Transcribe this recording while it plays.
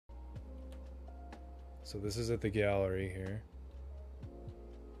So this is at the gallery here,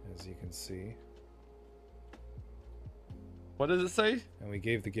 as you can see. What does it say? And we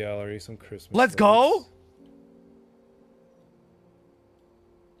gave the gallery some Christmas Let's lights. go.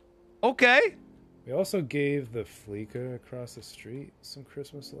 Okay. We also gave the Fleeca across the street some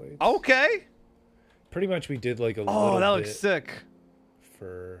Christmas lights. Okay. Pretty much we did like a little Oh, that bit looks sick.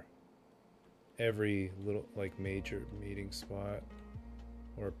 for every little like major meeting spot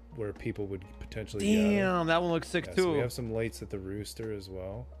or where people would potentially gather. Damn, that one looks sick Yeah, too. so we have some lights at the Rooster as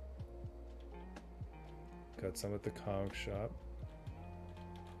well. Got some at the conch shop.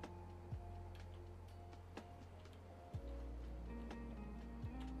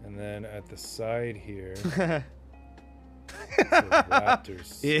 And then at the side here, it's the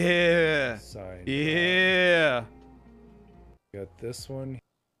Raptors Yeah. side. Yeah. Got this one.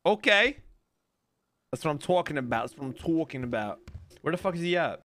 Okay. That's what I'm talking about. That's what I'm talking about. Where the fuck is he at?